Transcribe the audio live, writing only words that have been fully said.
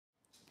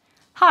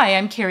Hi,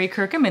 I'm Kerry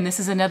Kirkham, and this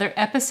is another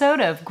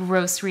episode of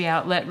Grocery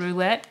Outlet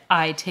Roulette.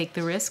 I take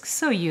the risk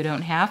so you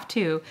don't have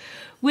to.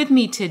 With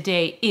me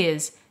today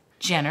is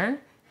Jenner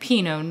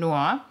Pinot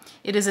Noir.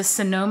 It is a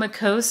Sonoma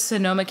Coast,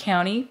 Sonoma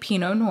County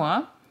Pinot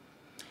Noir.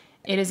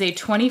 It is a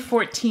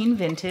 2014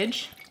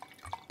 vintage.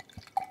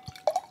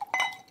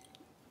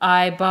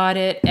 I bought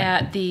it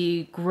at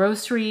the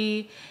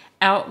grocery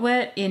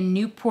outlet in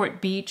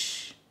Newport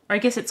Beach, or I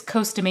guess it's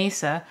Costa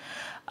Mesa,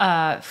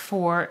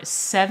 for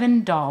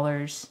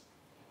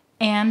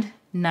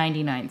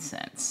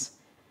 $7.99.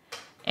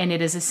 And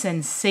it is a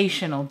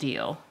sensational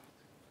deal.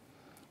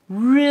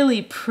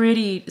 Really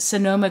pretty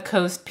Sonoma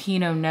Coast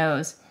Pinot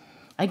nose.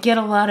 I get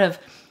a lot of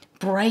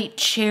bright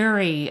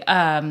cherry,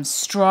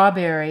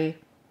 strawberry,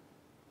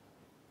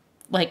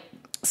 like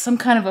some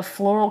kind of a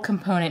floral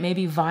component,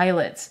 maybe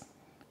violets.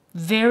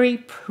 Very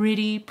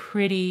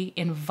pretty,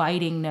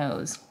 inviting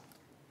nose.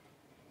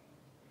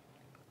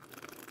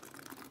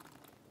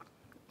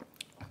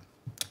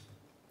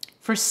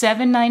 For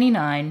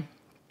 $7.99,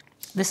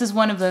 this is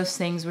one of those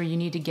things where you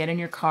need to get in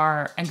your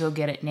car and go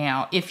get it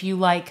now. If you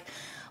like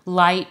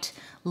light,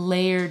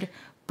 layered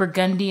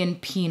Burgundian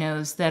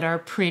Pinots that are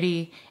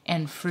pretty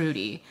and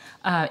fruity.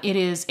 It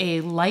is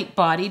a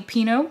light-bodied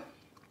Pinot.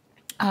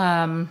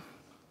 Again,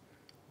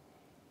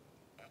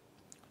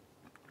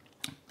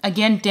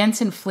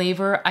 dense in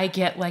flavor. I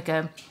get like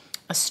a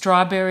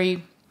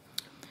strawberry,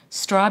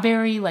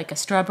 like a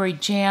strawberry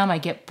jam. I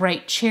get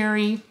bright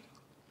cherry.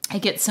 I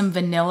get some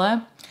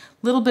vanilla,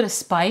 a little bit of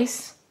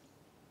spice.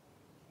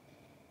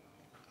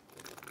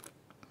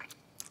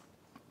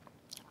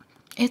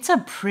 It's a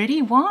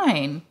pretty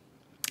wine.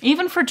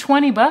 Even for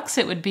 20 bucks,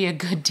 it would be a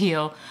good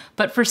deal.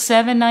 But for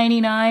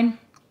 $7.99,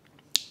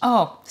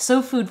 oh,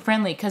 so food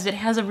friendly because it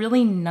has a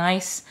really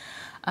nice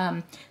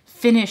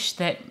finish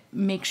that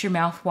makes your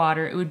mouth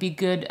water. It would be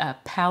good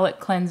palate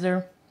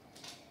cleanser.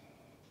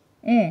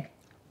 And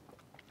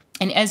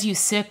as you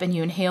sip and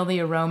you inhale the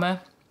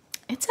aroma,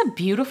 it's a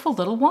beautiful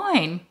little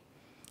wine.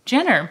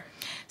 Jenner.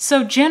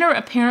 So Jenner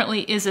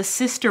apparently is a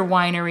sister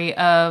winery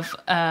of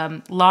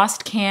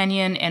Lost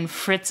Canyon and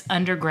Fritz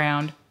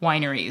Underground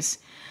wineries.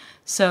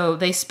 So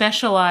they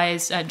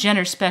specialize,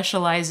 Jenner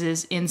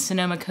specializes in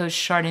Sonoma Coast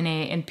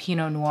Chardonnay and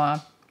Pinot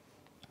Noir.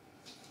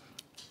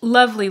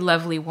 Lovely,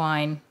 lovely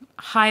wine.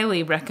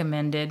 Highly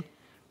recommended.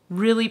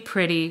 Really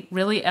pretty,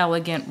 really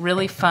elegant,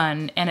 really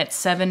fun. And at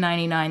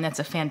 $7.99, that's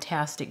a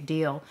fantastic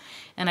deal.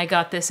 And I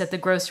got this at the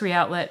grocery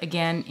outlet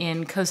again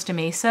in Costa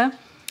Mesa.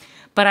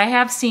 But I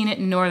have seen it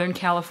in Northern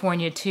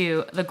California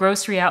too. The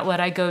grocery outlet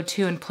I go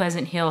to in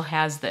Pleasant Hill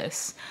has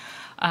this.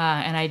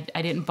 And I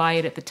didn't buy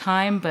it at the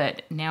time,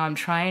 but now I'm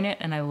trying it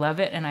and I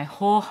love it. And I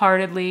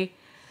wholeheartedly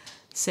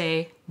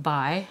say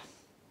bye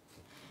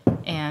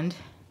and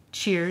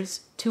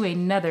cheers to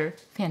another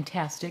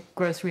fantastic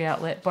grocery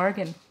outlet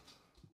bargain.